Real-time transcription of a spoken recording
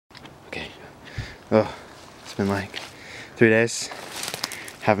Oh, it's been like 3 days.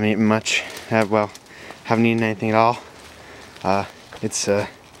 Haven't eaten much. Well, haven't eaten anything at all. It's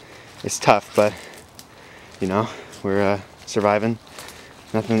tough, but you know, we're surviving.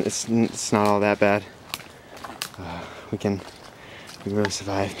 Nothing. It's not all that bad. We can really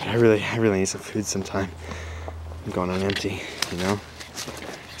survive. But I really need some food sometime. I'm going on empty, you know.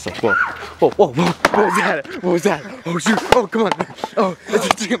 It's like, whoa, what was that? What was that? Oh shoot! Oh come on! Oh, it's a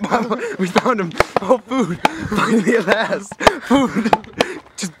chicken pop. We found him. Oh, food! Finally at last, food.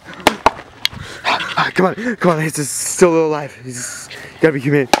 Just come on! He's still a little alive. He's gotta be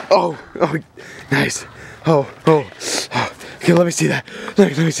humane. Oh, nice. Oh. Okay, let me see that.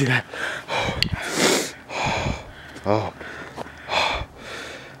 Let me see that. Oh.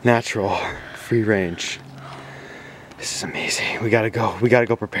 Natural, free range. This is amazing. We gotta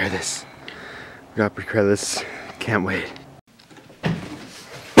go prepare this. We gotta prepare this. Can't wait.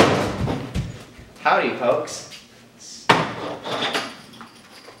 Howdy, folks.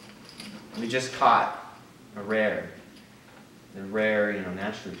 We just caught a rare. The rare, you know,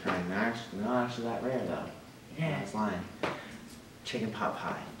 naturally occurring. Not actually that rare though. Yeah, it's lying. Chicken pot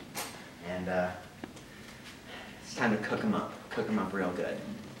pie. And it's time to cook them up. Cook them up real good.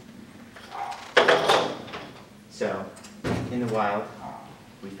 So, in the wild,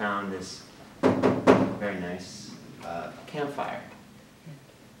 we found this very nice campfire.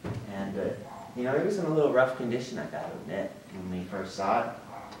 And, you know, it was in a little rough condition, I gotta admit, when we first saw it.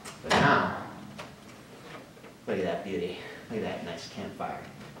 But now, look at that beauty. Look at that nice campfire.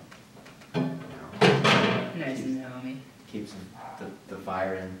 You know, Nice and homey. Keeps the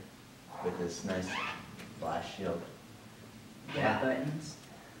fire in with this nice blast shield. Yeah, buttons.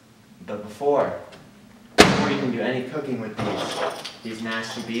 But before you can do any cooking with these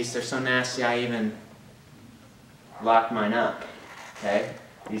nasty beasts, they're so nasty I even locked mine up. Okay?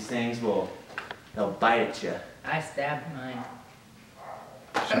 These things they'll bite at you. I stabbed mine.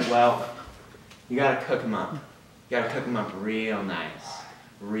 Well, you gotta cook them up. You gotta cook them up real nice,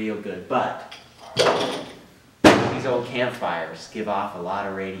 real good. But these old campfires give off a lot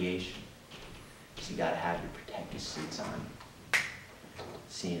of radiation, so you gotta have your protective suits on.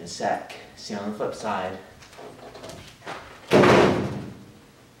 See you in a sec. See you on the flip side.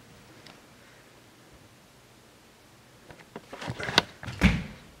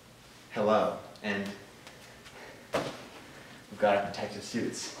 Hello, and we've got our protective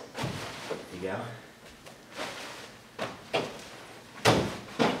suits. There you go.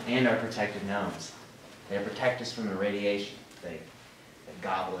 And our protective gnomes. They protect us from the radiation. They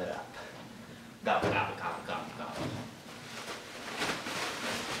gobble it up. Gobble, gobble, gobble, gobble, gobble.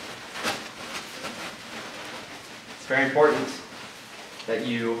 It's very important that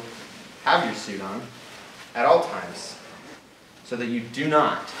you have your suit on at all times so that you do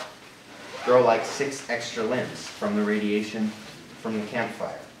not grow like 6 extra limbs from the radiation from the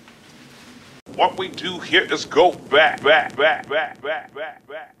campfire. What we do here is go back.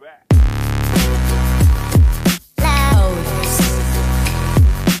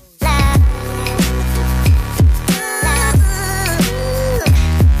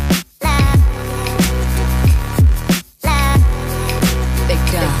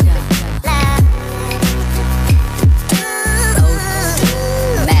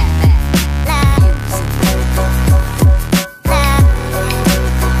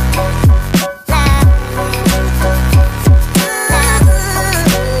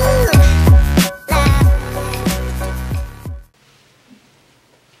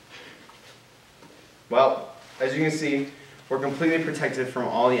 Well, as you can see, we're completely protected from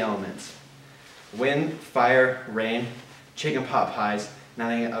all the elements. Wind, fire, rain, chicken pot pies,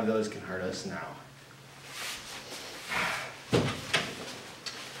 nothing of those can hurt us now.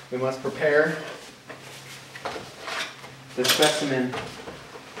 We must prepare the specimen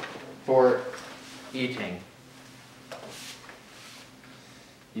for eating.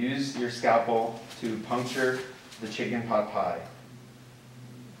 Use your scalpel to puncture the chicken pot pie.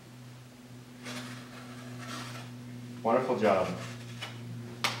 Wonderful job.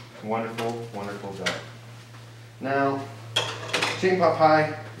 Wonderful, wonderful job. Now, chicken pot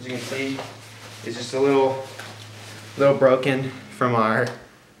pie, as you can see, is just a little broken from our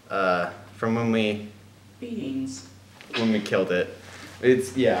from when we killed it.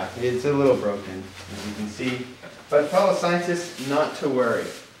 It's a little broken, as you can see. But fellow scientists, not to worry.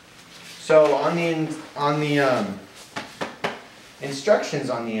 So on the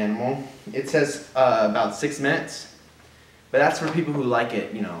instructions on the animal, it says about 6 minutes. But that's for people who like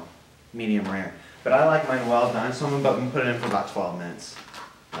it, you know, medium rare. But I like mine well done, so I'm going to put it in for about 12 minutes.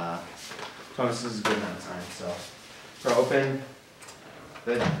 So this is a good amount of time. So, we're open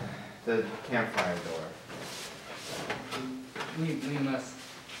the the campfire door. We must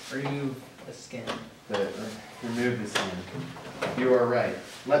remove the skin. Remove the skin. You are right.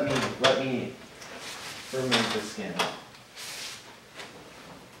 Let me remove the skin.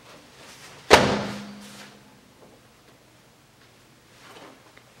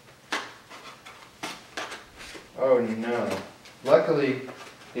 Oh no. Luckily,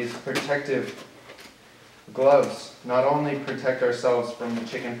 these protective gloves not only protect ourselves from the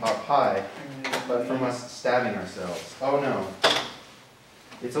chicken pot pie, but from us stabbing ourselves. Oh no.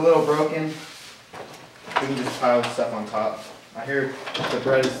 It's a little broken. We can just pile stuff on top. I hear the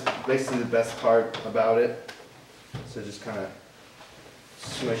bread is basically the best part about it. So just kind of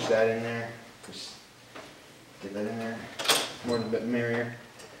smush that in there. Just get that in there. More the merrier.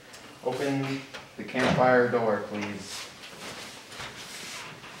 Open the campfire door, please.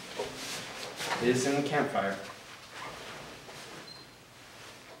 It is in the campfire.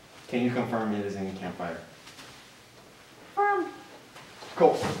 Can you confirm it is in the campfire? Confirm.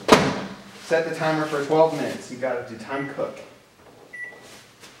 Cool. Set the timer for 12 minutes. You gotta do time cook.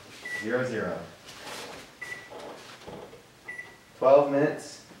 00. 12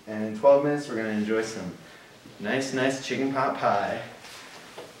 minutes, and in 12 minutes we're gonna enjoy some nice chicken pot pie.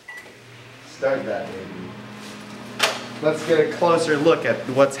 Start that, baby. Let's get a closer look at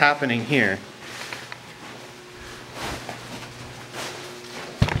what's happening here.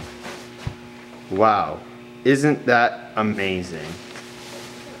 Wow, isn't that amazing?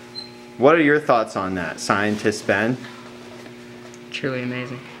 What are your thoughts on that, Scientist Ben? Truly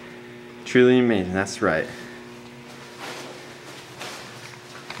amazing. Truly amazing, that's right.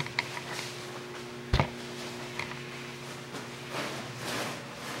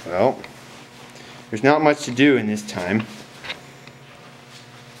 Well, there's not much to do in this time.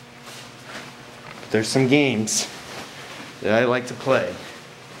 There's some games that I like to play.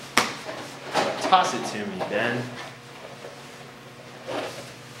 Toss it to me, Ben.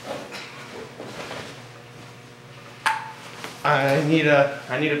 I need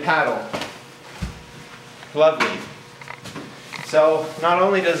a paddle. Lovely. So not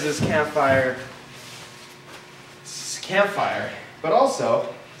only does this campfire, but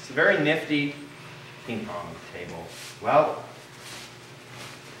also it's a very nifty ping pong table. Well,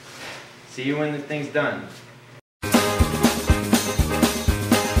 see you when the thing's done.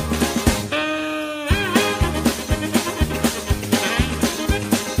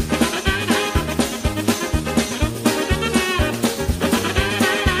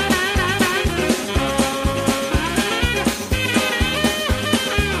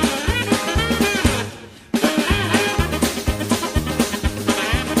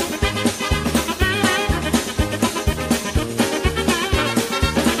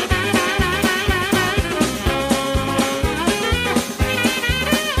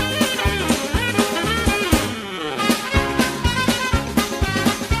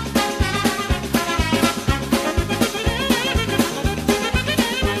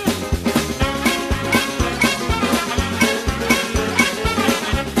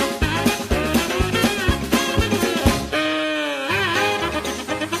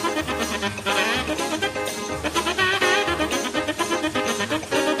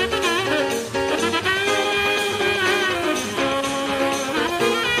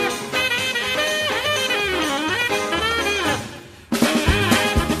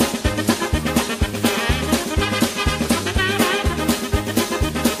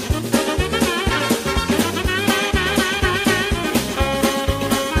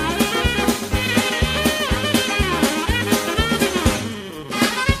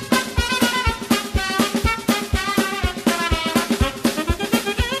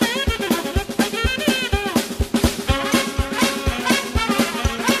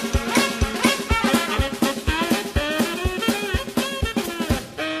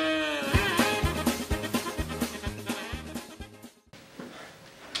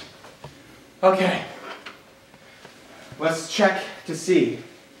 Okay, let's check to see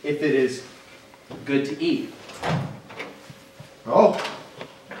if it is good to eat. Oh,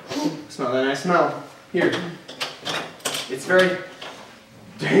 smell that nice smell. Here, it's very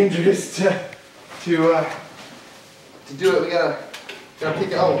dangerous to do it. We gotta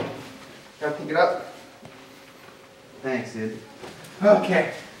pick it. Oh, gotta pick it up. Thanks, dude.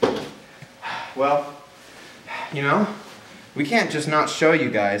 Okay. Well, you know, we can't just not show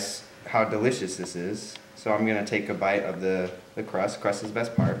you guys how delicious this is. So I'm gonna take a bite of the crust. Crust is the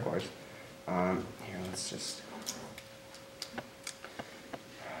best part, of course. Here, let's just.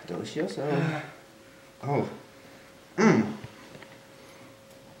 Delicioso. Oh. Mmm.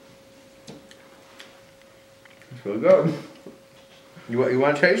 It's really good. You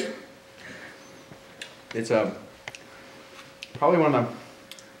want to taste? It's probably one of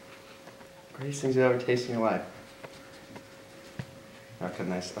the greatest things you've ever tasted in your life. I'll cut a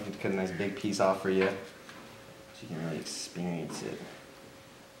nice big piece off for you, so you can really experience it.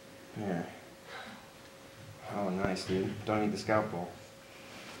 Here. Oh, nice, dude. Don't eat the scalpel.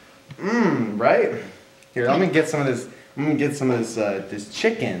 Right? Here, let me get some of this. I'm gonna get some of this this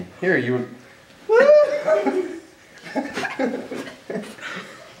chicken. Here, you.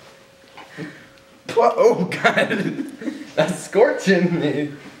 Oh God, that's scorching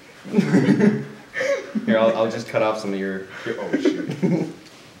me. Here, I'll just cut off some of your oh shoot.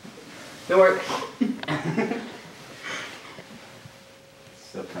 Don't worry.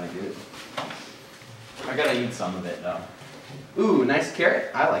 Still kind of good. I gotta eat some of it though. Ooh, nice carrot.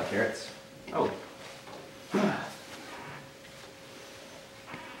 I like carrots. Oh.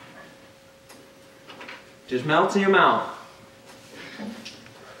 Just melts in your mouth.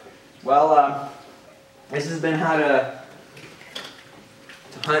 Well, this has been how to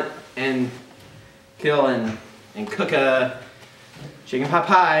hunt and kill and cook a chicken pot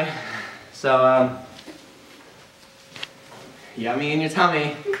pie. So, yummy in your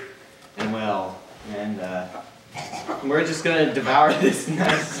tummy and well. And we're just gonna devour this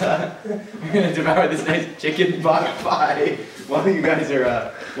nice, chicken pot pie while you guys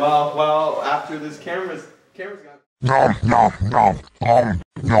are, well, after this camera's gone. Nom nom nom nom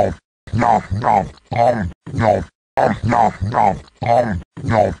nom nom nom nom nom nom nom nom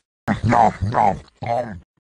nom nom nom nom